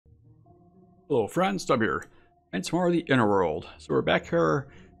Hello friends, Stub here, and some more of the inner world. So we're back here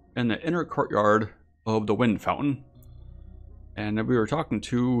in the inner courtyard of the wind fountain, and we were talking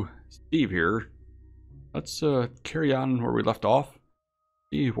to Steve here. Let's carry on where we left off,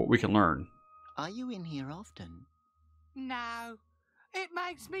 see what we can learn. Are you in here often? No, it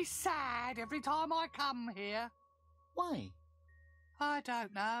makes me sad every time I come here. Why? I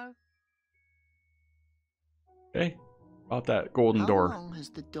don't know. Okay, about that golden How door. How long has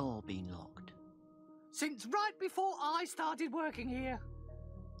the door been locked? Since right before I started working here.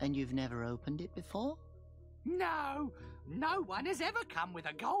 And you've never opened it before? No, no one has ever come with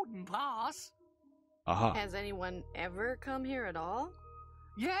a golden pass. Aha. Has anyone ever come here at all?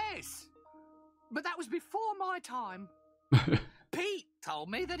 Yes, but that was before my time. Pete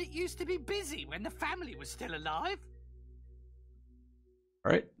told me that it used to be busy when the family was still alive.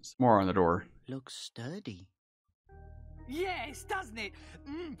 Alright, some more on the door. Looks sturdy. Yes, doesn't it?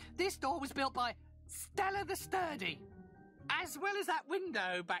 This door was built by Stella the Sturdy, as well as that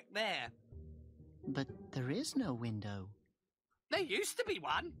window back there. But there is no window. There used to be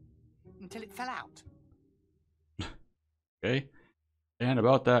one, until it fell out. Okay, and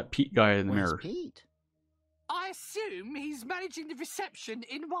about that Pete guy in the Where's mirror. Pete? I assume he's managing the reception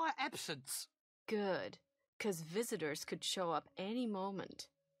in my absence. Good, because visitors could show up any moment.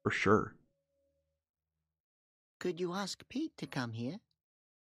 For sure. Could you ask Pete to come here?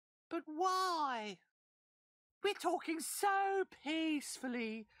 But why? We're talking so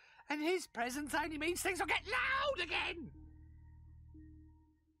peacefully, and his presence only means things will get loud again.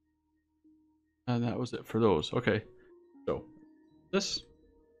 And that was it for those. Okay, so this.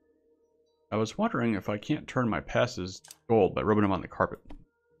 I was wondering if I can't turn my passes gold by rubbing them on the carpet.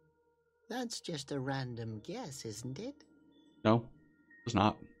 That's just a random guess, isn't it? No, it's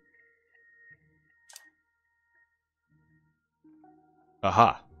not.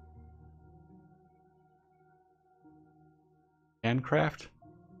 Aha. Handcraft?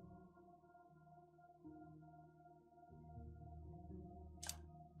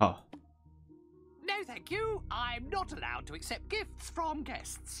 Huh. No, thank you. I'm not allowed to accept gifts from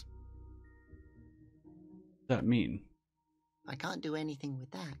guests. What does that mean? I can't do anything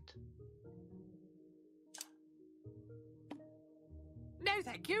with that. No,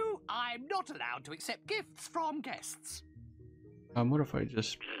 thank you. I'm not allowed to accept gifts from guests. What if I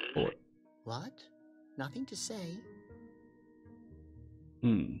just pull it? What? Nothing to say?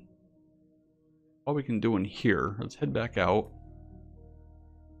 All we can do in here, let's head back out.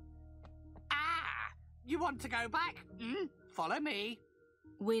 Ah, you want to go back? Follow me.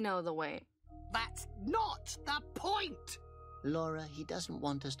 We know the way. That's not the point. Laura, he doesn't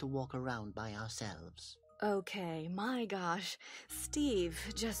want us to walk around by ourselves. Okay, my gosh. Steve,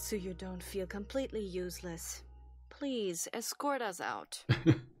 just so you don't feel completely useless, please escort us out.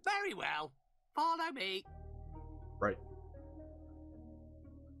 Very well. Follow me. Right.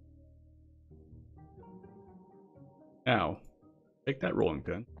 Now, take that rolling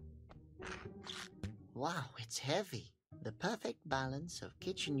pin. Wow, it's heavy. The perfect balance of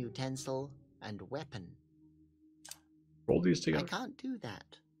kitchen utensil and weapon. Roll these together. I can't do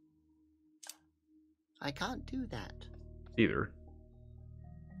that. I can't do that. Either.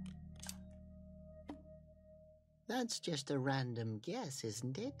 That's just a random guess,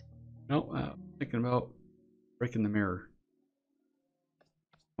 isn't it? No, thinking about breaking the mirror.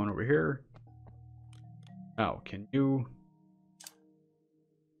 One over here. Now, can you...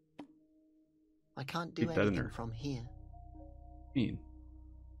 I can't do Keep that in anything there. from here. mean?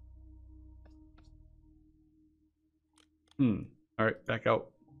 Alright, back out.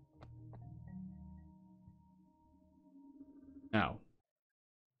 Now.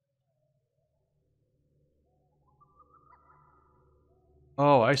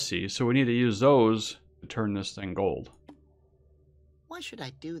 Oh, I see. So we need to use those to turn this thing gold. Why should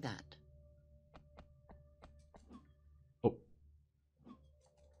I do that? Oh.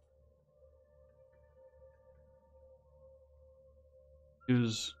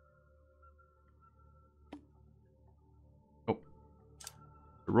 Use... Oh.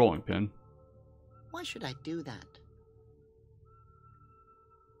 The rolling pin. Why should I do that?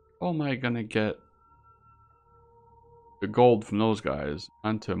 How am I gonna get the gold from those guys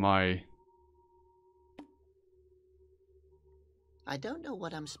onto my... I don't know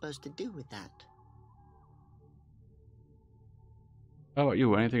what I'm supposed to do with that. How about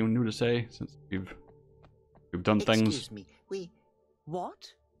you? Anything new to say since we've done things? Excuse me,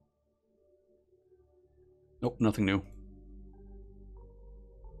 what? Nope, nothing new.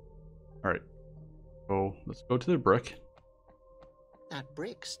 Alright. So let's go to the brick. That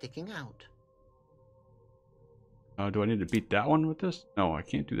brick sticking out. Do I need to beat that one with this? No, I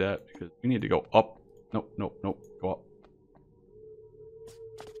can't do that because we need to go up. Nope, nope, nope. Go up.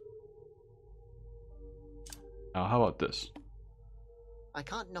 Now, how about this? I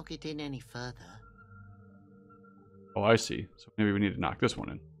can't knock it in any further. Oh, I see. So maybe we need to knock this one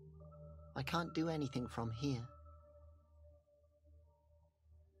in. I can't do anything from here.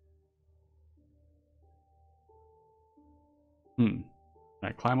 Can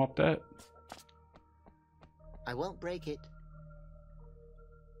I climb up that? I won't break it.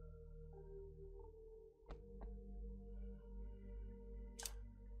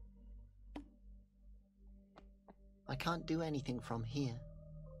 I can't do anything from here.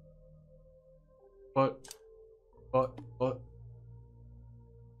 But.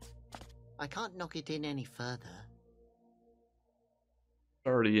 I can't knock it in any further. It's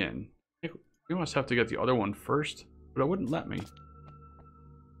already in. We must have to get the other one first, but it wouldn't let me.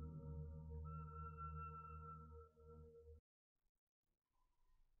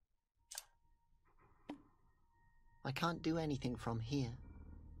 I can't do anything from here.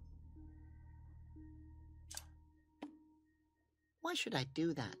 Why should I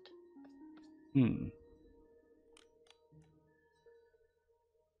do that? I'm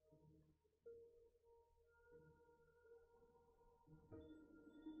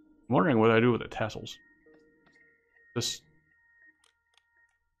wondering what I do with the tassels. This.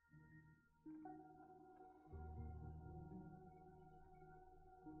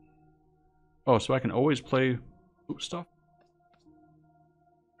 Oh, so I can always play loop stuff?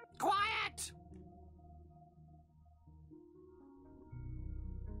 Quiet!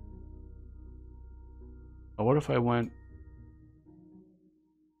 Oh, what if I went...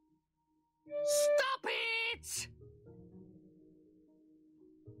 Stop it!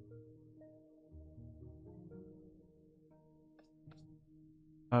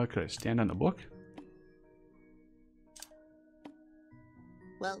 Could I stand on the book?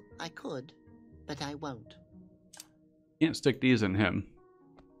 Well, I could, but I won't. Can't stick these in him.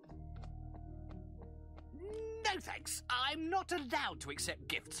 No thanks. I'm not allowed to accept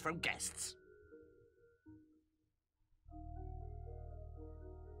gifts from guests.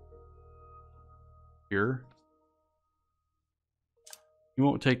 Here. You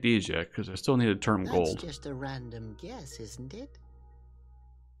won't take these yet, because I still need to turn them gold. That's just a random guess, isn't it?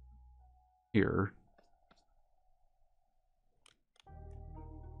 Here.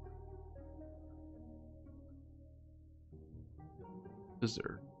 Is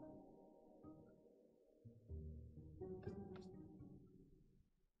there?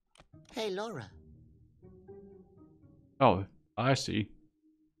 Hey, Laura. Oh, I see.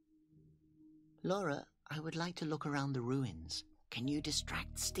 Laura, I would like to look around the ruins. Can you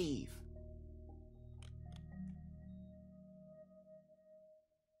distract Steve?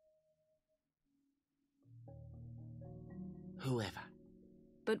 Whoever.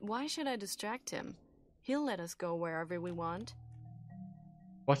 But why should I distract him? He'll let us go wherever we want.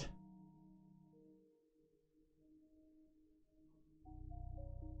 What?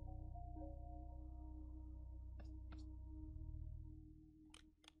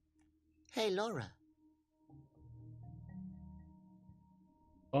 Hey, Laura.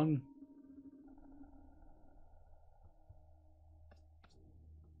 Fun.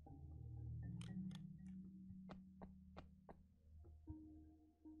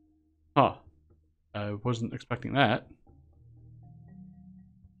 Huh. I wasn't expecting that.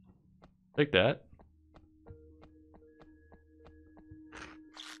 Take that.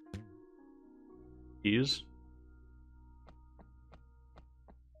 These.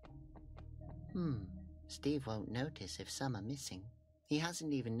 Steve won't notice if some are missing. He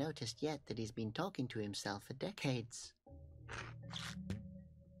hasn't even noticed yet that he's been talking to himself for decades.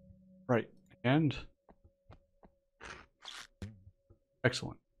 Right. And...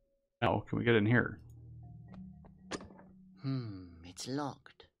 excellent. Now, can we get in here? It's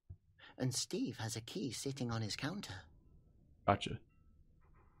locked. And Steve has a key sitting on his counter. Gotcha.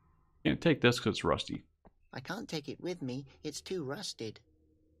 Can't take this because it's rusty. I can't take it with me. It's too rusted.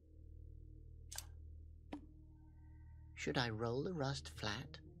 Should I roll the rust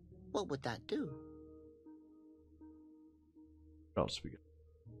flat? What would that do? What else we got?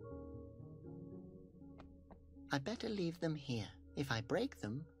 I better leave them here. If I break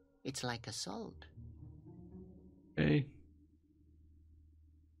them, it's like assault. Okay.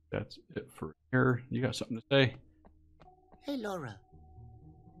 That's it for here. You got something to say? Hey, Laura.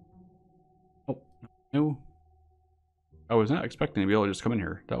 Oh, no. I was not expecting to be able to just come in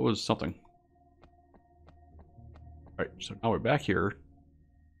here. That was something. Alright, so now we're back here.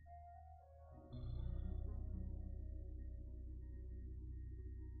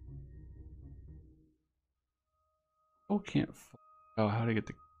 Oh, can't. Oh, how to get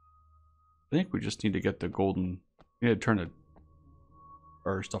the? I think we just need to get the golden. We need to turn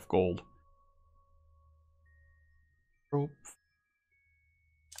our stuff gold. Rope.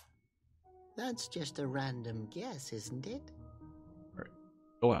 That's just a random guess, isn't it? All right,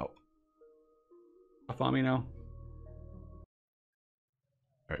 go out. Stuff on me now.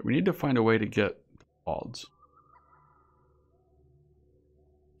 All right, we need to find a way to get the pods.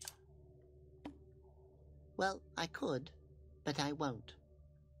 Well, I could, but I won't.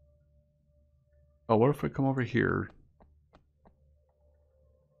 Oh, what if we come over here?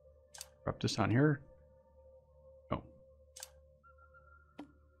 Drop this on here. No.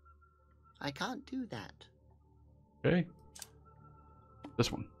 I can't do that. Okay.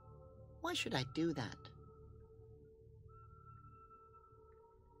 This one. Why should I do that?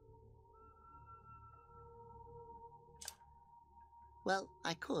 Well,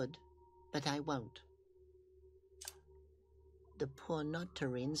 I could, but I won't. The poor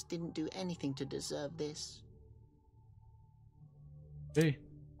Nocturines didn't do anything to deserve this. Okay.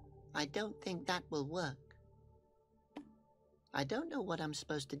 I don't think that will work. I don't know what I'm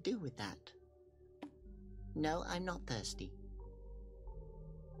supposed to do with that. No, I'm not thirsty.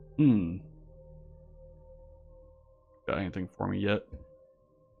 Got anything for me yet?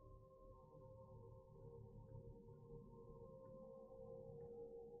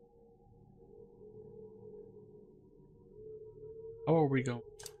 How are we going?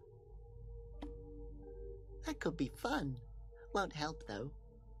 That could be fun. Won't help, though.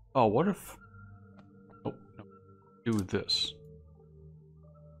 Oh, what if... Oh, no. Do this.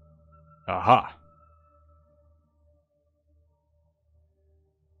 Aha!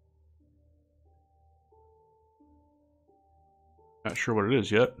 Not sure what it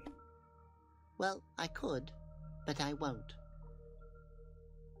is yet. Well, I could, but I won't.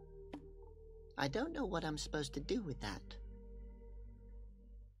 I don't know what I'm supposed to do with that.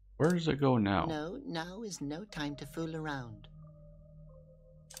 Where does it go now? No, now is no time to fool around.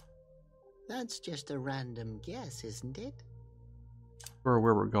 That's just a random guess, isn't it? Or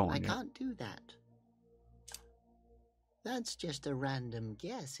where we're going I yet. can't do that. That's just a random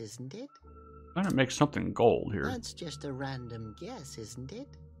guess, isn't it? I'm gonna make something gold here. That's just a random guess, isn't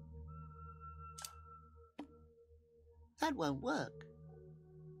it? That won't work.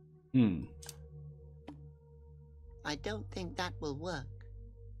 I don't think that will work.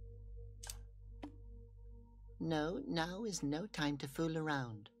 No, now is no time to fool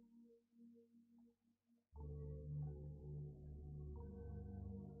around.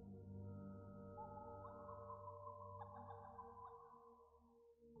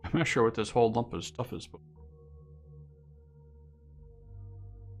 I'm not sure what this whole lump of stuff is. But...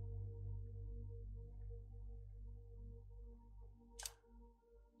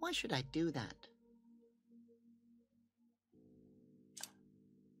 Why should I do that?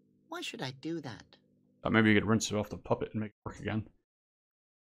 Why should I do that? Maybe you could rinse it off the puppet and make it work again.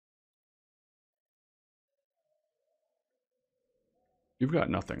 You've got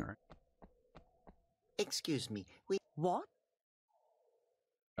nothing, right? Excuse me, What?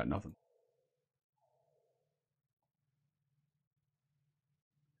 Got nothing.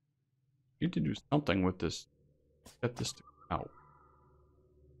 You need to do something with this. Get this to come out.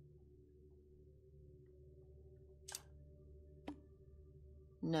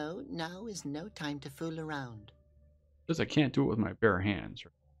 No, now is no time to fool around. Because I can't do it with my bare hands.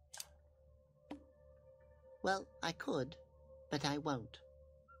 Well, I could, but I won't.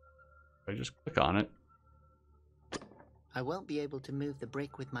 I just click on it. I won't be able to move the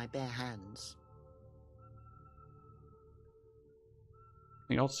brick with my bare hands.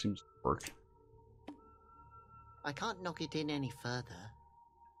 Anything else seems to work. I can't knock it in any further.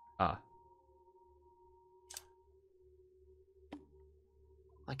 Ah.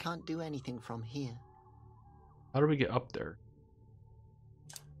 I can't do anything from here. How do we get up there?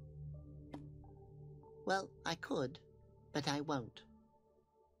 Well, I could, but I won't.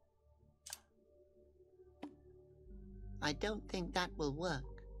 I don't think that will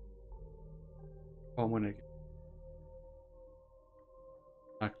work. Oh, I'm gonna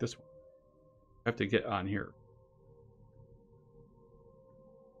knock this one. I have to get on here.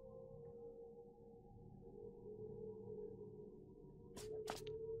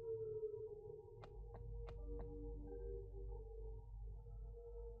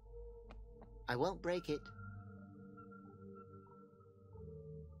 I won't break it.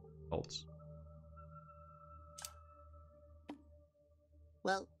 Else.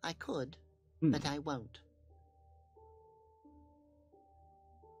 Well, I could, but I won't.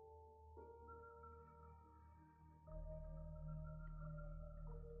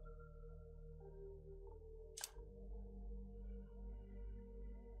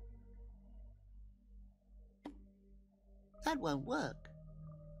 That won't work.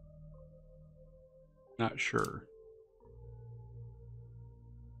 Not sure.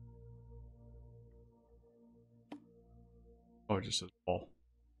 Oh, it just says wall.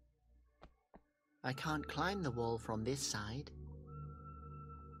 I can't climb the wall from this side.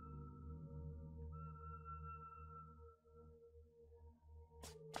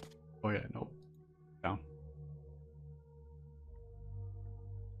 Oh yeah, nope. Down.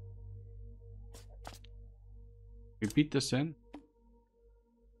 We beat this in.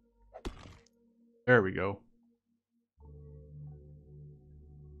 There we go.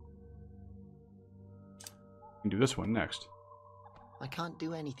 We can do this one next. I can't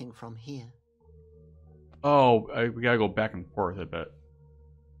do anything from here. Oh, we gotta go back and forth, I bet.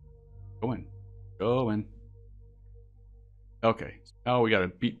 Go in. Go in. Okay, so now we gotta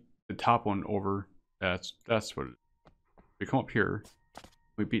beat the top one over. That's what it is. We come up here.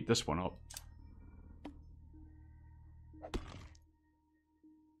 We beat this one up.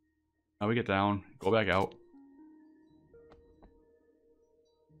 Now we get down, go back out.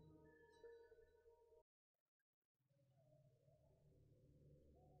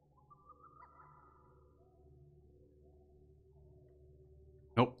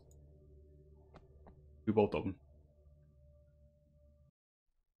 Nope. Do both of them.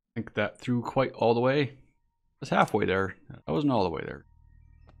 I think that through quite all the way. It's halfway there. I wasn't all the way there.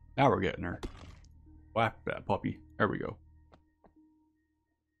 Now we're getting there. Whack that puppy. There we go.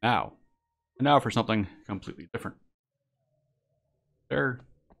 Now. And now for something completely different. There.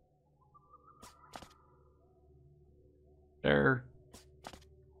 There.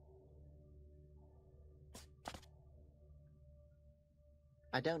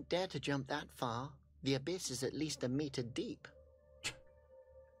 I don't dare to jump that far. The abyss is at least 1 meter deep.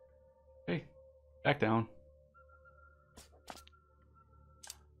 Hey, back down.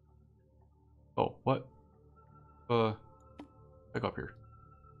 Oh, what? Back up here.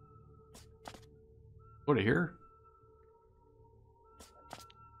 Go to here?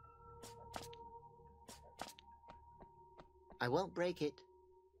 I won't break it.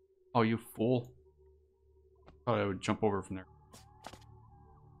 Oh, you fool. Thought I would jump over from there.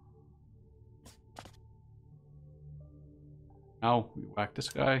 Now we whack this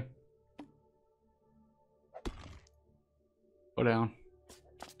guy. Go down.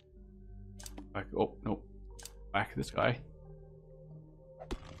 Whack. Oh, nope. Whack this guy.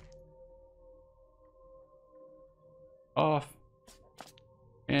 Off.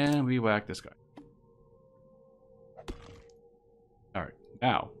 And we whack this guy. Alright,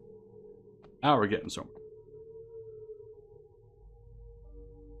 now we're getting somewhere.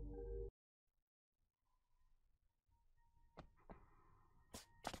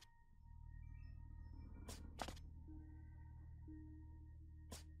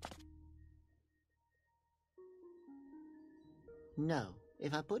 No,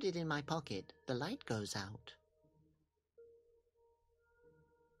 if I put it in my pocket, the light goes out.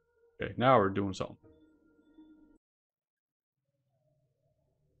 Okay, now we're doing something.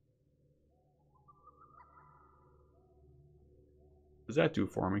 What does that do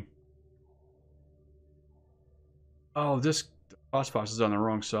for me? Oh, this phosphorus is on the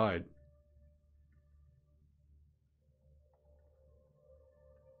wrong side.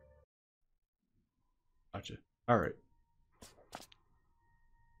 Gotcha. Alright.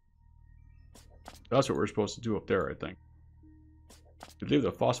 That's what we're supposed to do up there, I think. We leave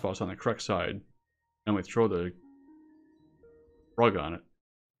the phosphorus on the correct side, and we throw the rug on it.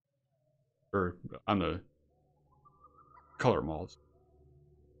 Or on the color malls.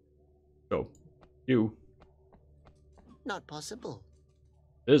 So, you. Not possible.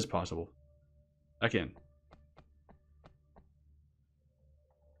 It is possible. Back in.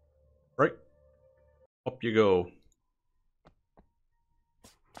 Right. Up you go.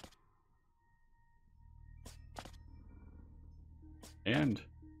 And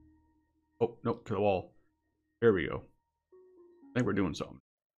oh, nope, to the wall. There we go. I think we're doing something.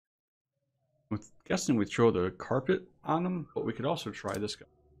 I'm guessing we throw the carpet on them, but we could also try this guy.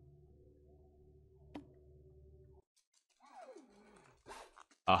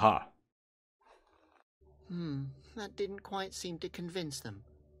 Aha. That didn't quite seem to convince them.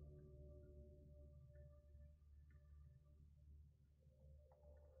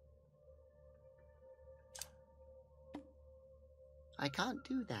 I can't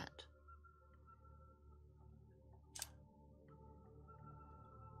do that.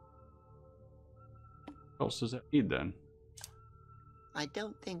 What else does that need then? I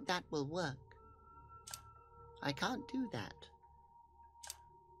don't think that will work. I can't do that.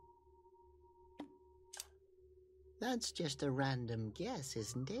 That's just a random guess,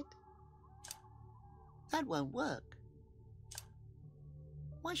 isn't it? That won't work.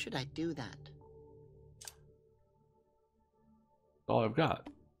 Why should I do that? That's all I've got.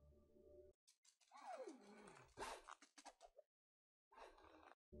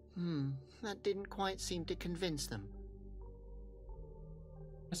 That didn't quite seem to convince them.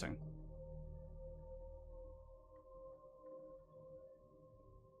 Missing.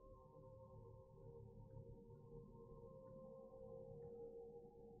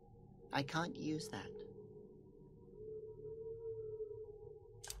 I can't use that.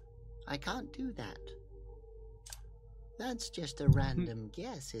 I can't do that. That's just a random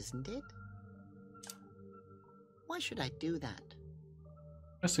guess, isn't it? Why should I do that?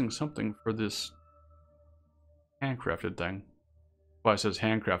 Missing something for this handcrafted thing. Well, it says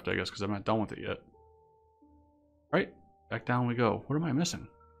handcrafted, I guess, because I'm not done with it yet. Right, back down we go. What am I missing?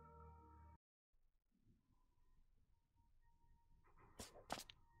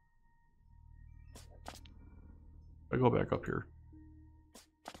 I go back up here.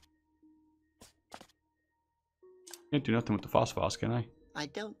 Can't do nothing with the phosphos, can I? I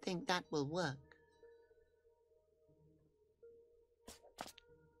don't think that will work.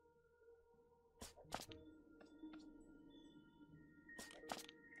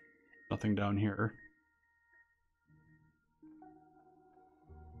 Nothing down here.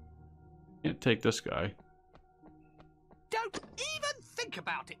 Can't take this guy. Don't even think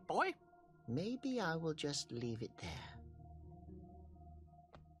about it, boy. Maybe I will just leave it there.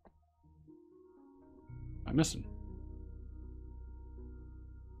 I'm missing.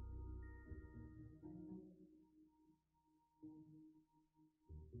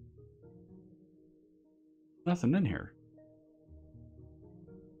 Nothing in here.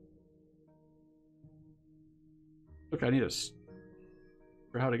 Look, I need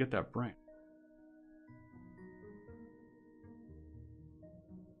for how to get that brain.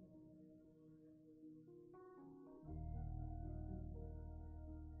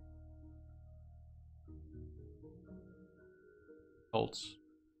 Bolts.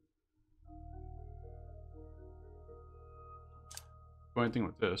 Do anything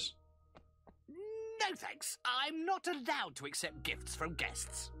with this? No thanks. I'm not allowed to accept gifts from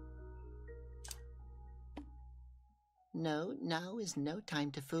guests. No, now is no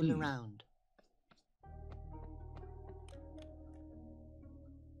time to fool around.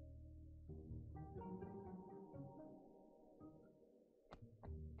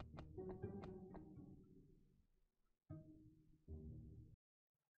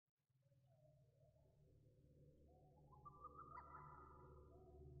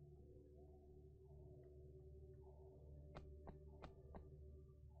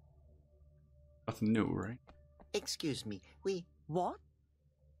 Nothing new, right? Excuse me, What?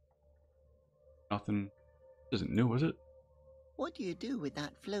 Nothing isn't new, is it? what do you do with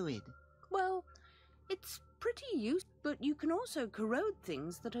that fluid? Well, it's pretty useful, but you can also corrode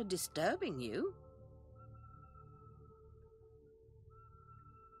things that are disturbing you.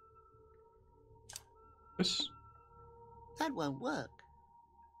 This? That won't work.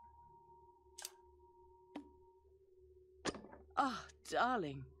 Ah,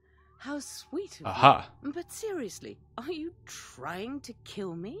 darling, how sweet of Aha! you. But seriously, are you trying to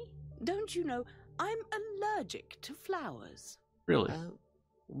kill me? Don't you know I'm allergic to flowers? Really?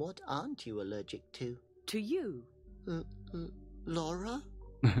 What aren't you allergic to? To you. Laura?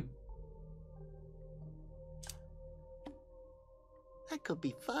 That could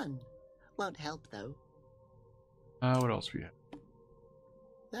be fun. Won't help, though. What else we have?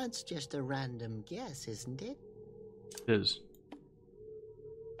 That's just a random guess, isn't it? It is.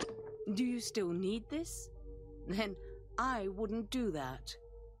 Do you still need this? Then I wouldn't do that.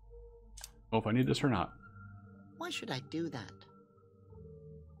 Well, if I need this or not. Why should I do that?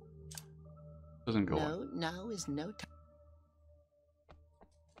 Doesn't go on. No, now is no time.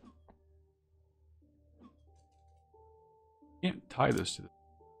 Can't tie this to this.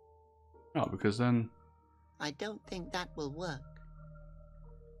 No, because then I don't think that will work.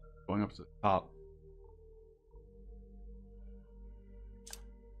 going up to the top.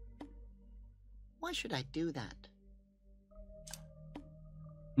 Why should I do that?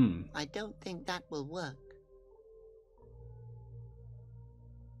 I don't think that will work.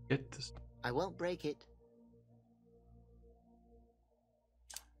 Get this. I won't break it.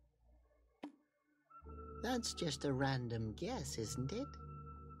 That's just a random guess, isn't it?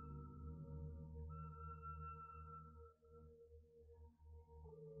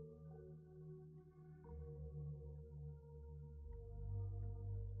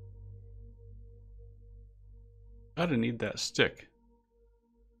 Gotta need that stick.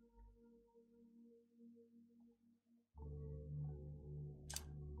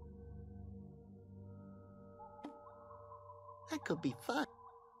 That could be fun.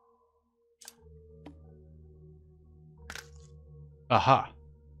 Aha.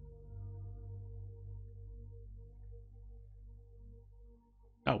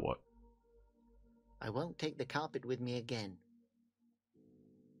 Now what? I won't take the carpet with me again.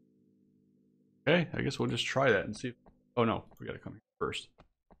 Okay, I guess we'll just try that and see. Oh no, we gotta come here first.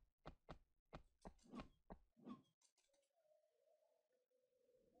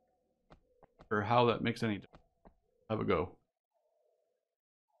 Or how that makes any difference. Have a go.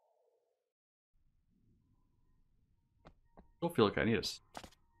 I still feel like I need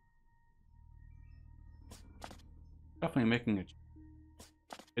definitely making it.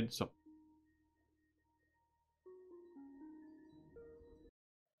 It's something.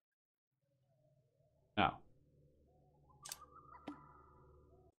 Now.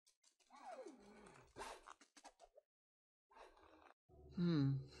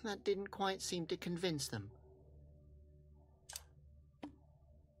 That didn't quite seem to convince them.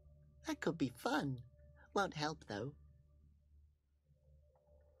 That could be fun. Won't help, though.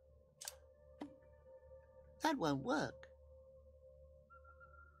 That won't work.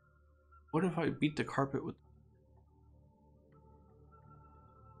 What if I beat the carpet with...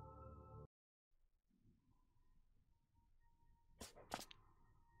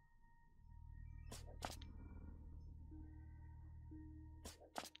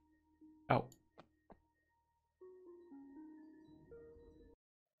 Ow.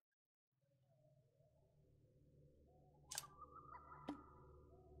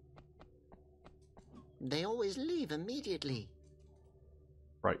 They always leave immediately.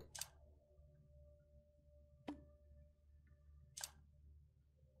 Right.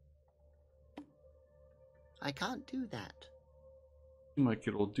 I can't do that. Seems like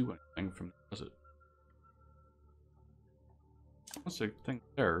it'll do anything from there, does it? That's a thing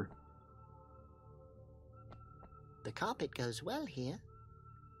there. The carpet goes well here.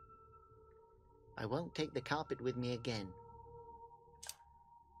 I won't take the carpet with me again.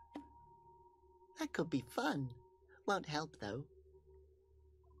 That could be fun. Won't help, though.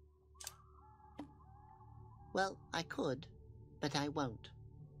 Well, I could, but I won't.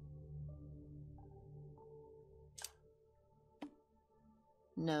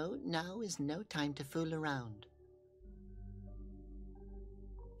 No, now is no time to fool around.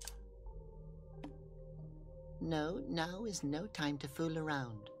 No, now is no time to fool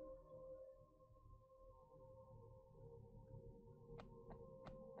around.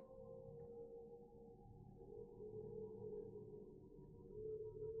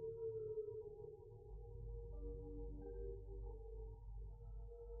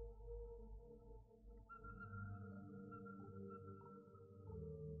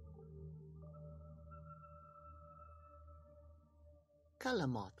 Color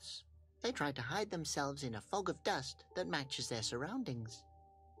moths. They try to hide themselves in a fog of dust that matches their surroundings.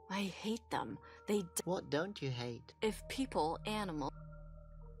 I hate them. They What don't you hate? if people, animal.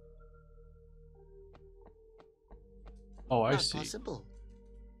 Oh, I Not see. possible.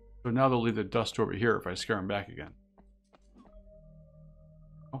 So now they'll leave the dust over here if I scare them back again.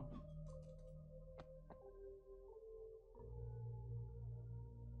 Oh.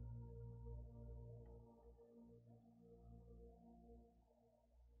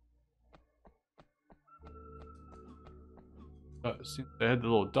 Since they had the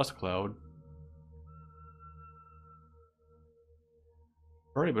little dust cloud.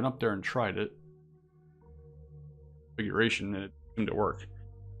 I've already been up there and tried it. Configuration, and it seemed to work.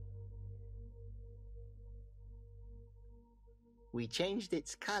 We changed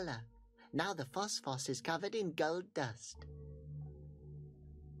its color. Now the phosphos is covered in gold dust.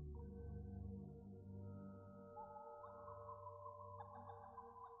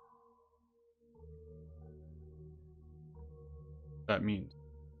 That means.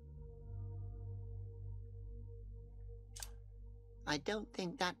 I don't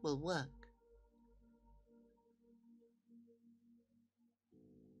think that will work.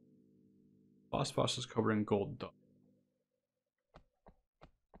 Phosphorus is covered in gold dust.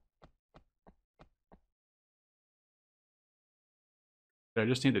 Did I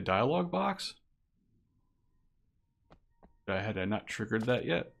just need the dialog box? Had I not triggered that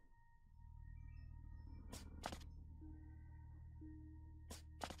yet?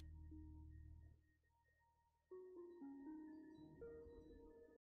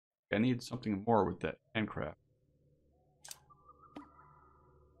 I need something more with that handcraft.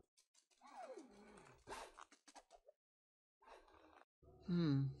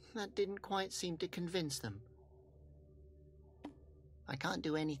 That didn't quite seem to convince them. I can't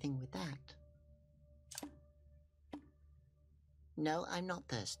do anything with that. No, I'm not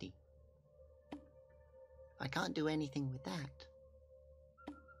thirsty. I can't do anything with that.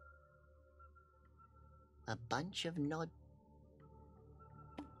 A bunch of nod...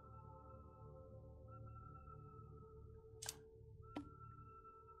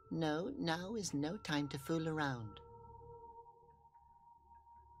 No, now is no time to fool around.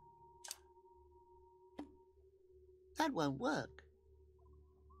 That won't work.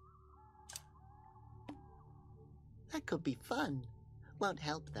 That could be fun. Won't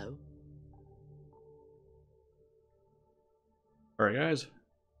help, though. Alright guys,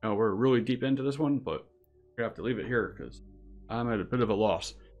 now we're really deep into this one, but we have to leave it here because I'm at a bit of a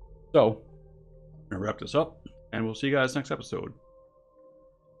loss. So, I'm going to wrap this up, and we'll see you guys next episode.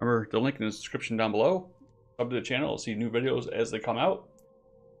 Remember the link in the description down below. Sub to the channel to see new videos as they come out.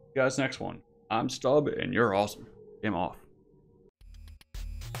 See you guys next one. I'm Stub, and you're awesome. Game off.